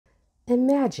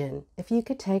Imagine if you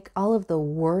could take all of the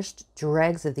worst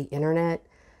dregs of the internet,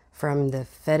 from the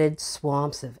fetid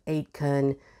swamps of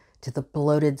 8kun to the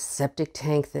bloated septic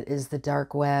tank that is the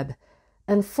dark web,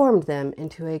 and formed them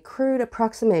into a crude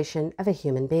approximation of a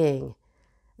human being.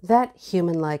 That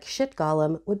human-like shit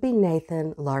golem would be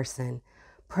Nathan Larson,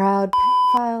 proud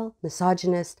pedophile,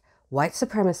 misogynist, white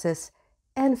supremacist,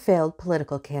 and failed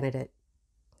political candidate.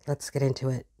 Let's get into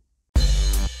it.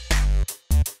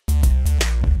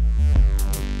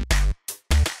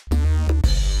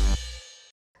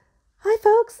 Hi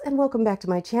folks, and welcome back to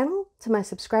my channel. To my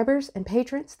subscribers and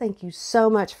patrons, thank you so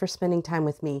much for spending time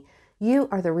with me. You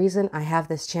are the reason I have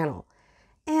this channel.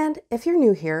 And if you're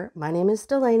new here, my name is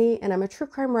Delaney and I'm a true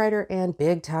crime writer and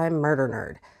big time murder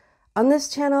nerd. On this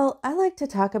channel, I like to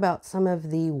talk about some of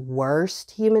the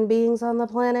worst human beings on the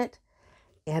planet,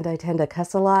 and I tend to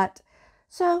cuss a lot.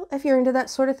 So if you're into that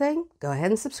sort of thing, go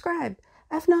ahead and subscribe.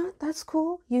 If not, that's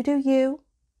cool. You do you.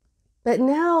 But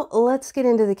now let's get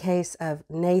into the case of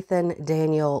Nathan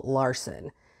Daniel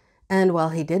Larson. And while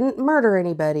he didn't murder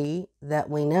anybody that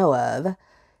we know of,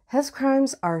 his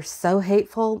crimes are so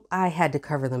hateful, I had to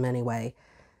cover them anyway.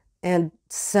 And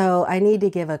so I need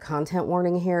to give a content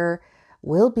warning here.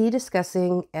 We'll be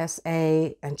discussing SA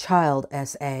and child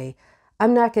SA.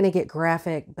 I'm not going to get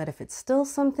graphic, but if it's still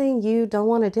something you don't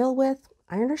want to deal with,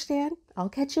 I understand. I'll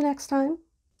catch you next time.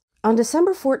 On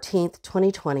December 14th,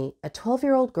 2020, a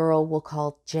 12-year-old girl we'll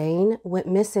call Jane went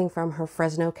missing from her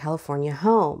Fresno, California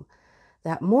home.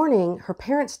 That morning, her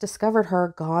parents discovered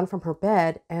her gone from her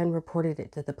bed and reported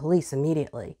it to the police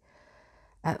immediately.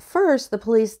 At first, the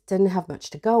police didn't have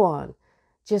much to go on,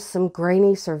 just some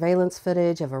grainy surveillance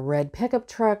footage of a red pickup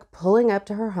truck pulling up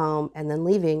to her home and then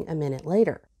leaving a minute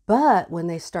later. But when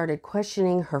they started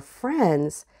questioning her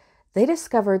friends, they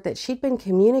discovered that she'd been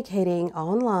communicating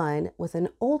online with an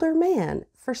older man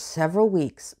for several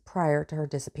weeks prior to her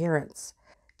disappearance.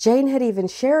 Jane had even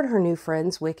shared her new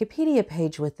friend's Wikipedia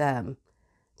page with them.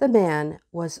 The man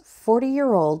was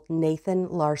 40-year-old Nathan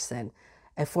Larson,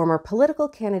 a former political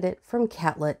candidate from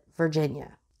Catlett,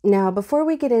 Virginia. Now, before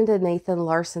we get into Nathan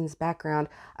Larson's background,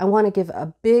 I want to give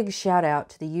a big shout out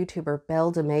to the YouTuber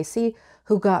Belle DeMacy,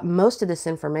 who got most of this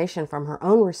information from her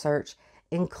own research,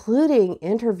 including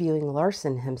interviewing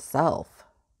Larson himself.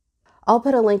 I'll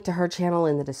put a link to her channel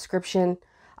in the description.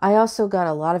 I also got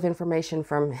a lot of information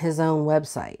from his own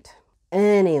website.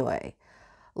 Anyway,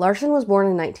 Larson was born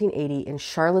in 1980 in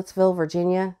Charlottesville,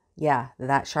 Virginia. Yeah,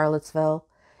 that Charlottesville.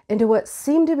 Into what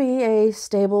seemed to be a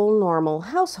stable, normal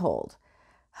household.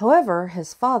 However,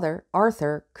 his father,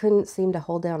 Arthur, couldn't seem to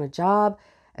hold down a job,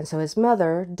 and so his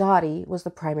mother, Dottie, was the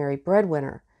primary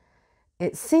breadwinner.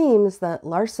 It seems that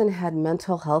Larson had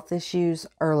mental health issues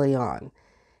early on.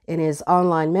 In his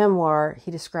online memoir, he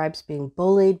describes being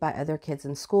bullied by other kids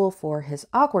in school for his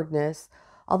awkwardness,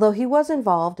 although he was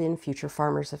involved in Future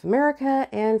Farmers of America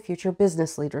and Future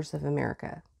Business Leaders of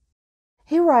America.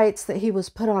 He writes that he was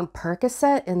put on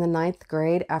Percocet in the 9th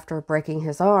grade after breaking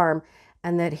his arm,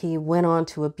 and that he went on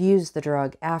to abuse the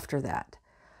drug after that.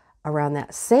 Around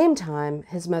that same time,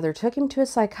 his mother took him to a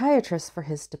psychiatrist for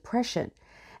his depression,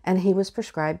 and he was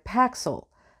prescribed Paxil,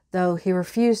 though he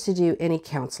refused to do any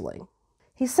counseling.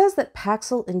 He says that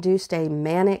Paxil induced a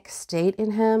manic state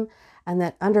in him, and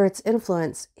that under its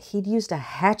influence, he'd used a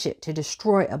hatchet to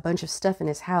destroy a bunch of stuff in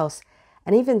his house,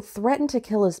 and even threatened to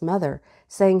kill his mother,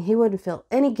 saying he wouldn't feel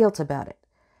any guilt about it.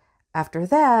 After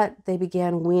that, they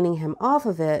began weaning him off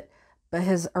of it, but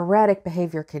his erratic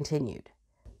behavior continued.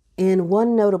 In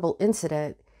one notable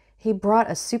incident, he brought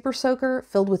a super soaker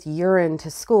filled with urine to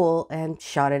school and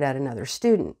shot it at another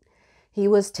student. He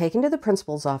was taken to the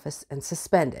principal's office and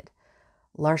suspended.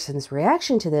 Larson's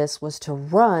reaction to this was to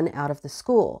run out of the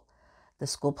school. The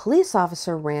school police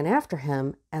officer ran after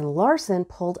him, and Larson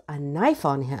pulled a knife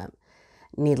on him.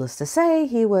 Needless to say,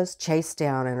 he was chased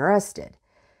down and arrested.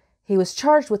 He was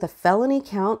charged with a felony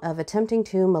count of attempting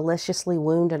to maliciously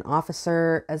wound an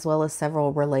officer, as well as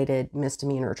several related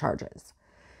misdemeanor charges.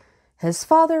 His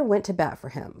father went to bat for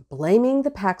him, blaming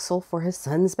the Paxil for his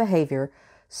son's behavior,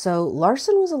 so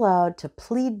Larson was allowed to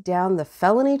plead down the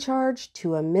felony charge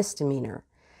to a misdemeanor.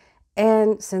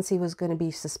 And since he was going to be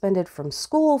suspended from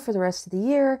school for the rest of the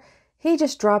year, he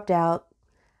just dropped out.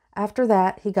 After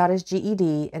that, he got his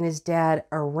GED, and his dad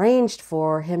arranged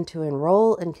for him to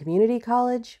enroll in community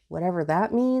college, whatever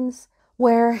that means,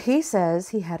 where he says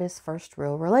he had his first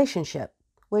real relationship,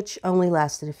 which only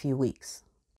lasted a few weeks.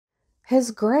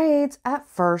 His grades at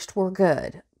first were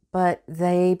good, but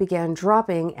they began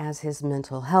dropping as his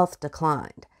mental health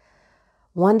declined.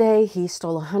 One day, he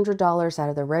stole $100 out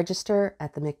of the register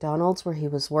at the McDonald's where he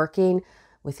was working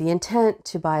with the intent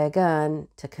to buy a gun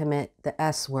to commit the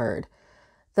S word,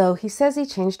 though he says he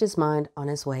changed his mind on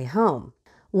his way home.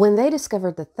 When they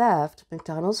discovered the theft,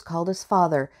 McDonald's called his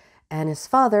father, and his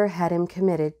father had him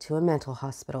committed to a mental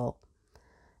hospital.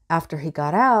 After he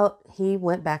got out, he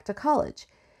went back to college.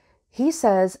 He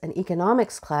says an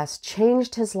economics class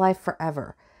changed his life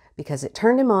forever because it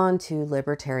turned him on to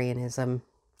libertarianism.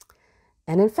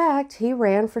 And in fact, he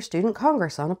ran for student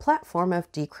congress on a platform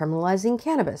of decriminalizing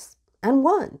cannabis and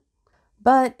won.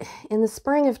 But in the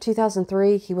spring of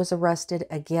 2003, he was arrested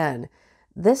again,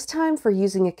 this time for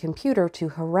using a computer to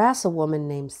harass a woman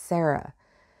named Sarah.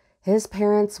 His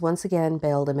parents once again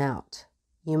bailed him out.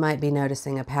 You might be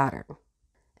noticing a pattern.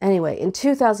 Anyway, in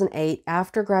 2008,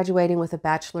 after graduating with a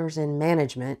bachelor's in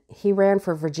management, he ran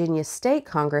for Virginia State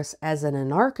Congress as an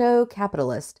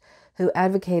anarcho-capitalist who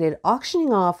advocated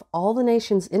auctioning off all the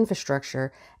nation's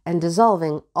infrastructure and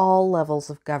dissolving all levels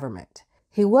of government.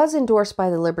 He was endorsed by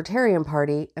the Libertarian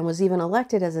Party and was even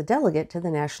elected as a delegate to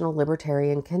the National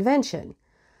Libertarian Convention.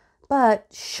 But,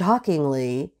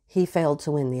 shockingly, he failed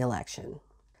to win the election.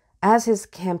 As his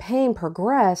campaign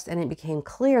progressed and it became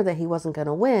clear that he wasn't going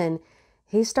to win,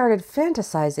 he started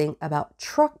fantasizing about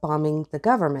truck bombing the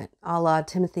government, a la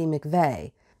Timothy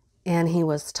McVeigh, and he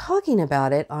was talking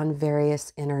about it on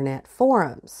various internet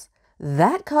forums.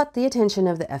 That caught the attention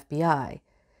of the FBI.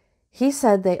 He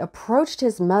said they approached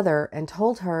his mother and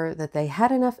told her that they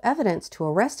had enough evidence to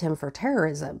arrest him for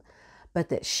terrorism, but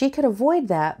that she could avoid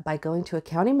that by going to a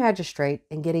county magistrate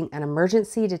and getting an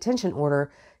emergency detention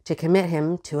order to commit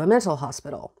him to a mental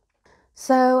hospital.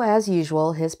 So, as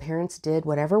usual, his parents did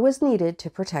whatever was needed to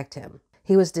protect him.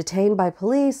 He was detained by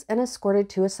police and escorted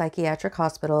to a psychiatric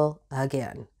hospital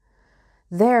again.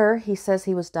 There, he says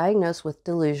he was diagnosed with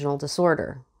delusional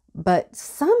disorder. But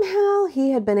somehow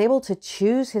he had been able to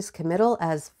choose his committal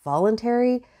as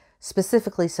voluntary,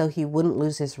 specifically so he wouldn't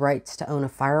lose his rights to own a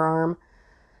firearm.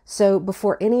 So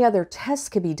before any other tests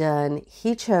could be done,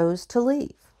 he chose to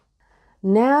leave.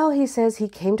 Now he says he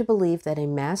came to believe that a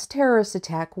mass terrorist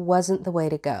attack wasn't the way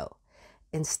to go.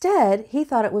 Instead, he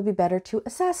thought it would be better to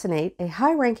assassinate a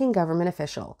high-ranking government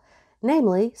official,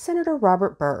 namely Senator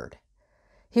Robert Byrd.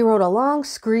 He wrote a long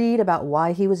screed about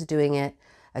why he was doing it,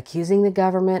 accusing the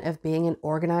government of being an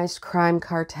organized crime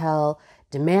cartel,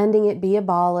 demanding it be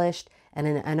abolished, and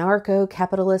an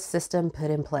anarcho-capitalist system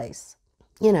put in place.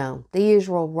 You know, the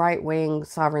usual right-wing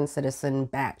sovereign citizen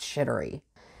batshittery.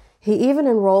 He even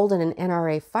enrolled in an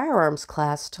NRA firearms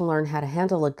class to learn how to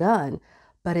handle a gun,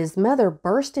 but his mother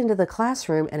burst into the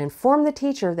classroom and informed the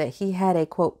teacher that he had a,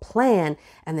 quote, plan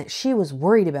and that she was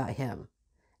worried about him.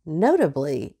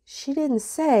 Notably, she didn't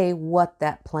say what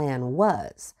that plan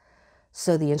was.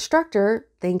 So the instructor,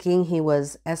 thinking he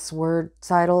was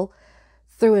S-word-cidal,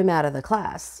 threw him out of the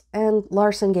class, and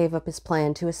Larson gave up his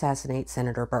plan to assassinate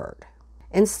Senator Byrd.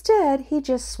 Instead, he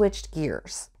just switched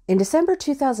gears. In December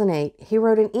 2008, he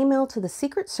wrote an email to the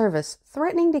Secret Service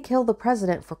threatening to kill the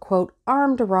president for, quote,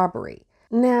 armed robbery.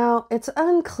 Now, it's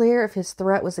unclear if his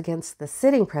threat was against the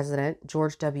sitting president,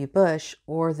 George W. Bush,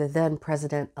 or the then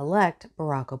president-elect,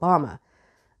 Barack Obama.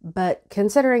 But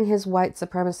considering his white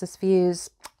supremacist views,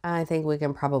 I think we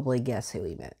can probably guess who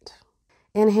he meant.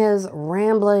 In his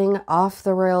rambling,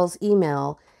 off-the-rails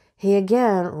email, he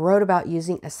again wrote about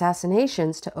using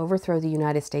assassinations to overthrow the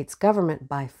United States government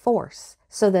by force,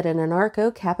 so that an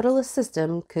anarcho-capitalist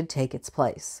system could take its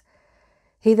place.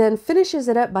 He then finishes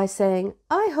it up by saying,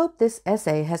 I hope this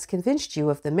essay has convinced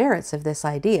you of the merits of this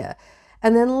idea,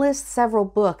 and then lists several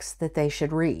books that they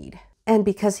should read. And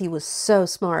because he was so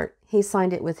smart, he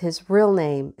signed it with his real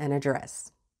name and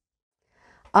address.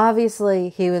 Obviously,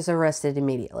 he was arrested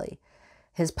immediately.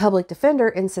 His public defender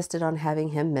insisted on having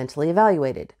him mentally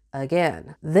evaluated,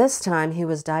 again. This time, he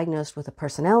was diagnosed with a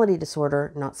personality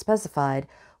disorder not specified,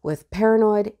 with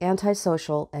paranoid,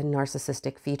 antisocial, and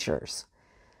narcissistic features.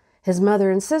 His mother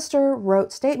and sister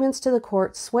wrote statements to the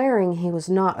court swearing he was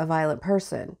not a violent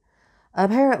person.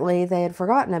 Apparently, they had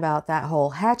forgotten about that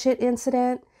whole hatchet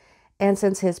incident, and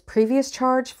since his previous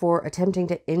charge for attempting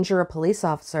to injure a police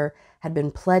officer had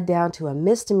been pled down to a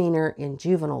misdemeanor in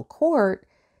juvenile court,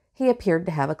 he appeared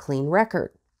to have a clean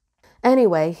record.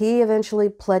 Anyway, he eventually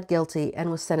pled guilty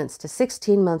and was sentenced to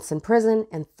 16 months in prison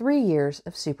and 3 years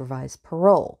of supervised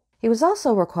parole. He was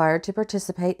also required to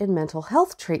participate in mental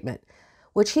health treatment,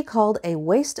 which he called a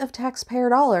waste of taxpayer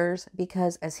dollars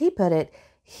because, as he put it,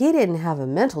 he didn't have a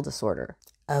mental disorder.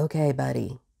 Okay,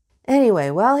 buddy. Anyway,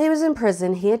 while he was in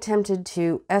prison, he attempted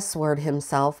to S-word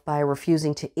himself by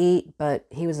refusing to eat, but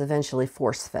he was eventually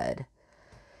force-fed.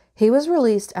 He was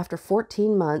released after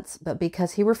 14 months, but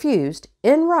because he refused,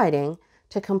 in writing,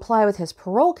 to comply with his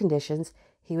parole conditions,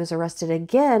 he was arrested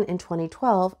again in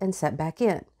 2012 and sent back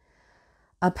in.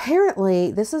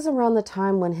 Apparently, this is around the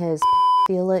time when his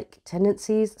pedophilic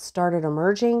tendencies started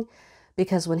emerging,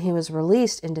 because when he was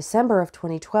released in December of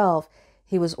 2012,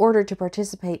 he was ordered to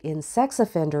participate in sex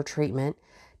offender treatment,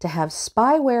 to have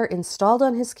spyware installed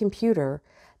on his computer,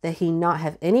 that he not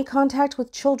have any contact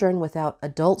with children without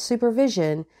adult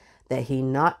supervision, that he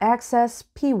not access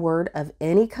P-word of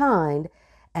any kind,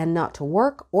 and not to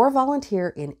work or volunteer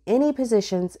in any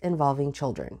positions involving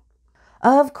children.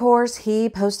 Of course, he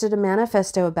posted a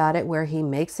manifesto about it where he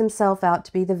makes himself out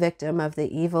to be the victim of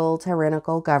the evil,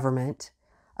 tyrannical government.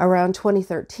 Around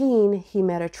 2013, he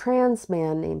met a trans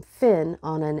man named Finn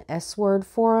on an S-word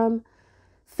forum.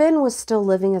 Finn was still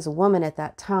living as a woman at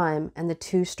that time, and the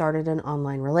two started an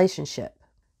online relationship.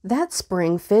 That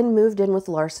spring, Finn moved in with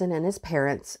Larson and his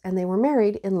parents, and they were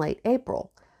married in late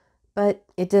April. But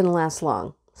it didn't last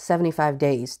long, 75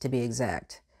 days to be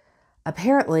exact.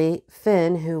 Apparently,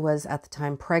 Finn, who was at the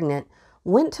time pregnant,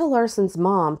 went to Larson's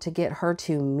mom to get her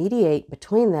to mediate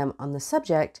between them on the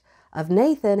subject of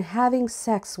Nathan having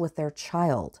sex with their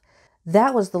child.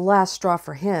 That was the last straw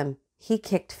for him. He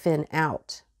kicked Finn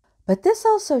out. But this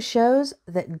also shows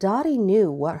that Dottie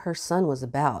knew what her son was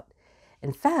about.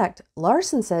 In fact,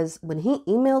 Larson says when he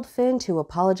emailed Finn to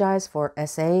apologize for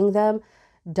essaying them,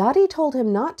 Dottie told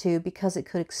him not to because it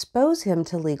could expose him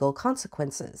to legal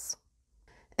consequences.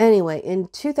 Anyway, in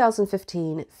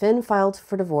 2015, Finn filed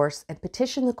for divorce and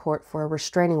petitioned the court for a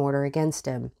restraining order against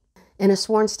him. In a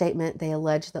sworn statement, they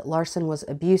alleged that Larson was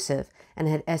abusive and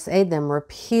had essayed them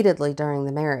repeatedly during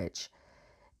the marriage.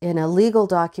 In a legal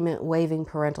document waiving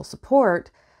parental support,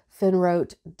 Finn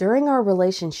wrote, "During our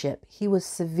relationship, he was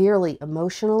severely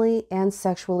emotionally and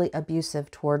sexually abusive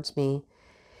towards me.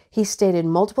 He stated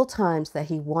multiple times that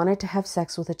he wanted to have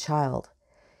sex with a child.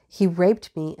 He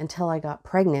raped me until I got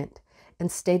pregnant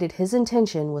and stated his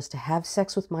intention was to have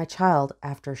sex with my child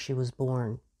after she was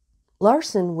born."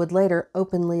 Larson would later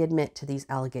openly admit to these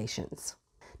allegations.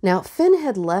 Now, Finn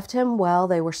had left him while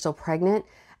they were still pregnant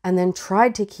and then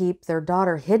tried to keep their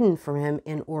daughter hidden from him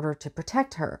in order to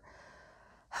protect her.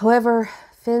 However,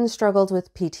 Finn struggled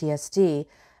with PTSD,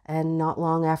 and not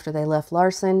long after they left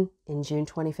Larson, in June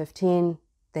 2015,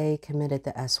 they committed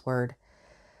the S-word.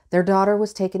 Their daughter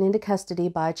was taken into custody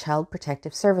by Child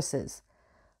Protective Services,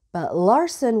 but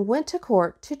Larson went to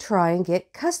court to try and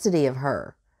get custody of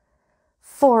her.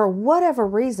 For whatever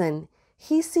reason,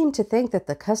 he seemed to think that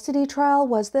the custody trial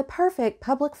was the perfect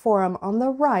public forum on the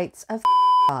rights of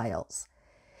pedophiles.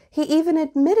 He even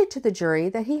admitted to the jury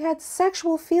that he had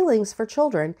sexual feelings for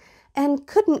children and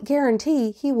couldn't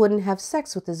guarantee he wouldn't have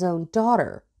sex with his own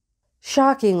daughter.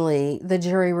 Shockingly, the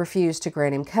jury refused to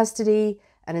grant him custody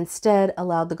and instead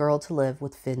allowed the girl to live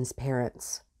with Finn's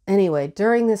parents. Anyway,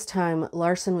 during this time,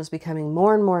 Larson was becoming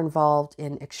more and more involved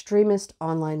in extremist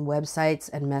online websites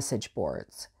and message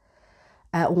boards.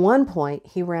 At one point,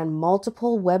 he ran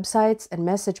multiple websites and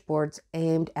message boards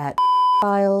aimed at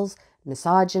pedophiles,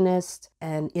 misogynists,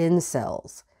 and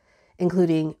incels,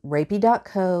 including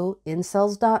rapey.co,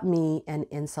 incels.me, and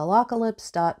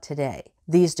incelocalypse.today.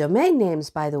 These domain names,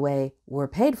 by the way, were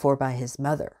paid for by his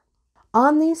mother.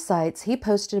 On these sites, he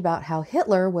posted about how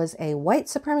Hitler was a white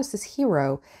supremacist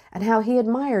hero and how he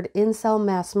admired incel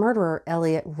mass murderer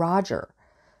Elliot Rodger.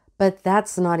 But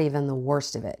that's not even the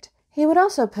worst of it. He would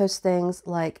also post things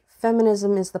like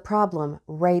feminism is the problem,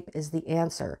 rape is the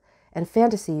answer, and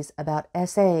fantasies about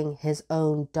essaying his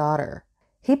own daughter.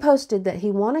 He posted that he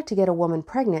wanted to get a woman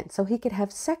pregnant so he could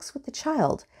have sex with the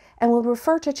child and would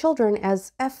refer to children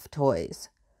as F-toys.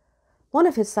 One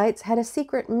of his sites had a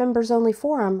secret members-only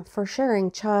forum for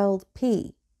sharing child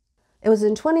pee. It was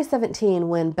in 2017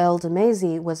 when Belle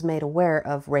DeMazy was made aware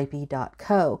of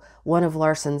rapey.co, one of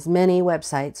Larson's many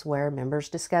websites where members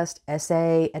discussed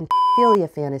SA and pedophilia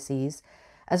fantasies,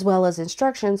 as well as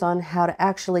instructions on how to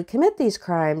actually commit these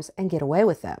crimes and get away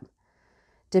with them.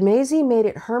 DeMazy made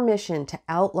it her mission to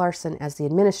out Larson as the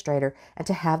administrator and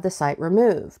to have the site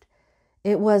removed.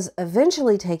 It was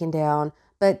eventually taken down,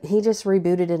 but he just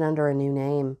rebooted it under a new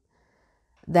name.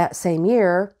 That same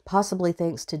year, possibly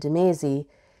thanks to DeMazy,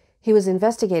 he was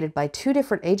investigated by 2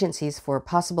 different agencies for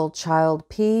possible child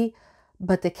pee,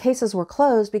 but the cases were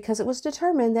closed because it was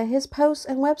determined that his posts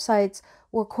and websites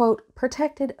were, quote,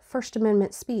 protected First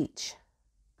Amendment speech.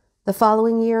 The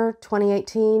following year,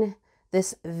 2018,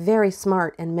 this very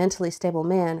smart and mentally stable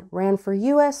man ran for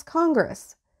U.S.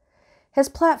 Congress. His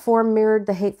platform mirrored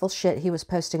the hateful shit he was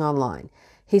posting online.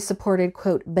 He supported,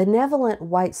 quote, benevolent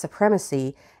white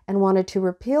supremacy and wanted to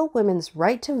repeal women's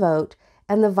right to vote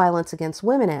and the Violence Against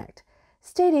Women Act,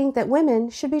 stating that women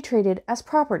should be treated as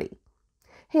property.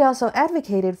 He also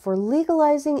advocated for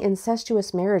legalizing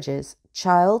incestuous marriages,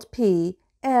 child pee,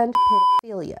 and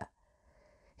pedophilia.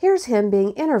 Here's him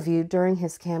being interviewed during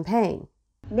his campaign.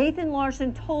 Nathan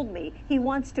Larson told me he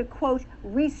wants to, quote,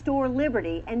 restore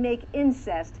liberty and make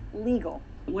incest legal.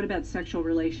 What about sexual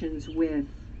relations with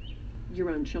your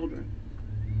own children?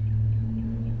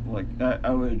 Like,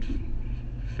 I would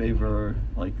favor,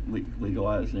 like,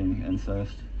 legalizing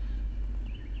incest.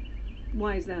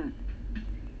 Why is that?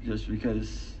 Just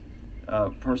because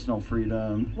personal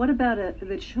freedom. What about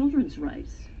the children's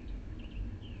rights?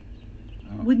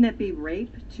 Wouldn't that be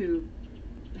rape to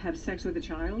have sex with a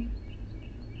child?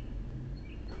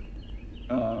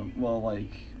 Well,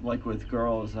 like with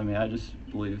girls, I mean, I just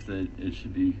believe that it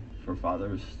should be for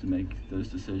fathers to make those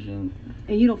decisions.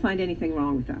 And you don't find anything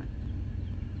wrong with that?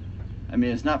 I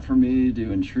mean, it's not for me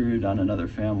to intrude on another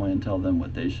family and tell them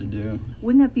what they should do.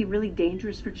 Wouldn't that be really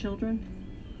dangerous for children?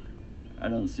 I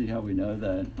don't see how we know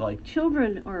that. Like,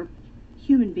 children are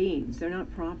human beings. They're not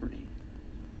property.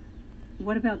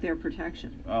 What about their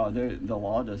protection? The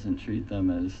law doesn't treat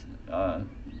them as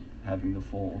having the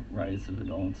full rights of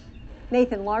adults.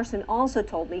 Nathan Larson also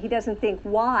told me he doesn't think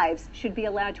wives should be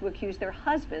allowed to accuse their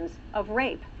husbands of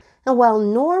rape. And while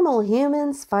normal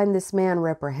humans find this man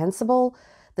reprehensible,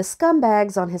 the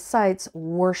scumbags on his sites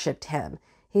worshipped him.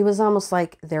 He was almost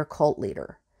like their cult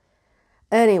leader.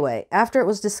 Anyway, after it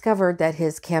was discovered that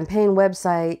his campaign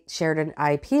website shared an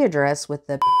IP address with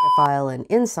the pedophile and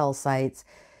incel sites,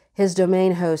 his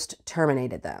domain host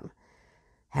terminated them.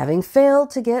 Having failed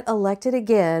to get elected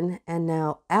again and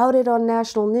now outed on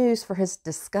national news for his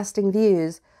disgusting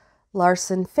views,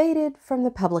 Larson faded from the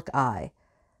public eye.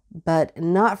 But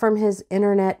not from his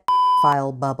internet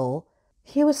pedophile bubble.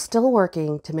 He was still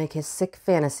working to make his sick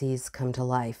fantasies come to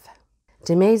life.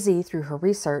 DeMazie, through her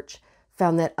research,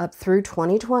 found that up through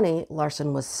 2020,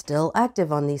 Larson was still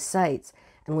active on these sites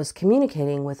and was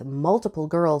communicating with multiple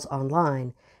girls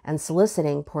online and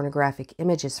soliciting pornographic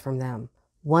images from them.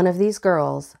 One of these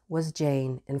girls was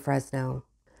Jane in Fresno.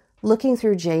 Looking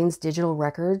through Jane's digital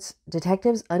records,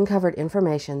 detectives uncovered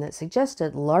information that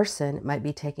suggested Larson might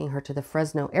be taking her to the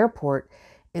Fresno airport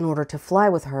in order to fly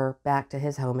with her back to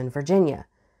his home in Virginia.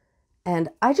 And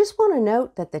I just want to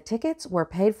note that the tickets were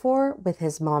paid for with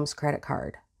his mom's credit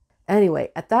card.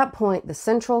 Anyway, at that point, the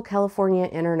Central California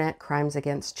Internet Crimes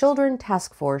Against Children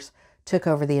Task Force took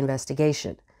over the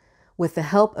investigation. With the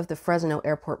help of the Fresno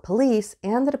Airport Police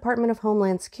and the Department of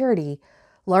Homeland Security,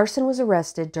 Larson was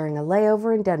arrested during a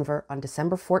layover in Denver on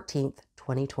December 14th,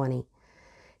 2020.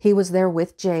 He was there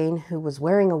with Jane, who was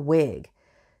wearing a wig.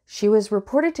 She was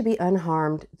reported to be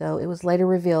unharmed, though it was later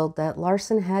revealed that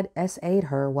Larson had SA'd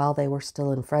her while they were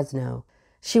still in Fresno.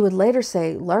 She would later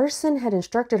say Larson had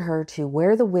instructed her to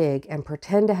wear the wig and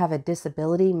pretend to have a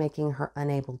disability, making her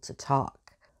unable to talk.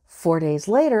 4 days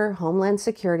later, Homeland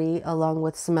Security, along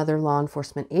with some other law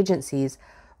enforcement agencies,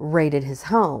 raided his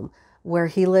home, where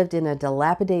he lived in a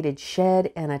dilapidated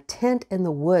shed and a tent in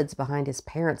the woods behind his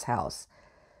parents' house.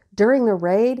 During the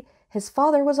raid, his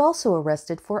father was also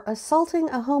arrested for assaulting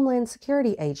a Homeland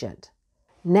Security agent.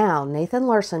 Now, Nathan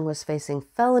Larson was facing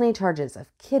felony charges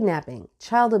of kidnapping,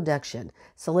 child abduction,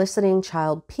 soliciting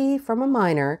child P from a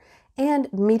minor,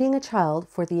 and meeting a child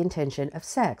for the intention of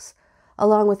sex,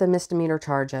 along with a misdemeanor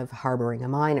charge of harboring a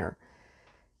minor.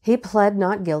 He pled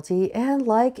not guilty and,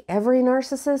 like every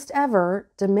narcissist ever,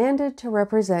 demanded to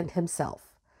represent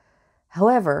himself.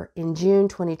 However, in June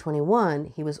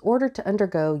 2021, he was ordered to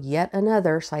undergo yet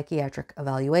another psychiatric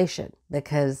evaluation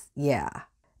because, yeah.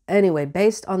 Anyway,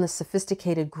 based on the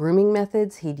sophisticated grooming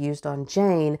methods he'd used on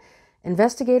Jane,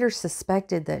 investigators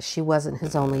suspected that she wasn't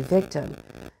his only victim.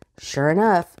 Sure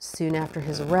enough, soon after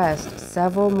his arrest,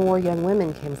 several more young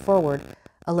women came forward,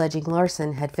 alleging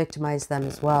Larson had victimized them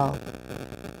as well.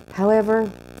 However,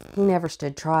 he never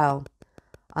stood trial.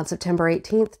 On September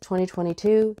 18th,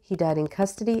 2022, he died in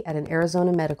custody at an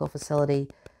Arizona medical facility.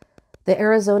 The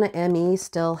Arizona ME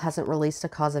still hasn't released a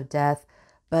cause of death,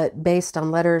 but based on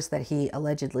letters that he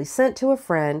allegedly sent to a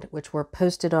friend, which were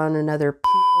posted on another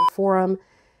forum,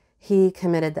 he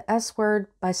committed the S word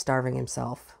by starving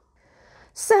himself.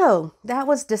 So, that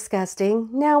was disgusting.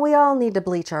 Now we all need to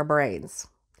bleach our brains.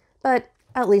 But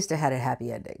at least it had a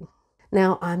happy ending.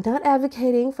 Now, I'm not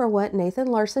advocating for what Nathan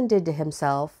Larson did to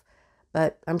himself,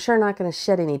 but I'm sure not going to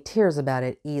shed any tears about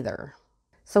it either.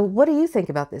 So what do you think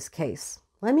about this case?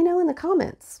 Let me know in the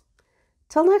comments.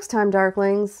 Till next time,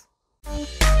 Darklings.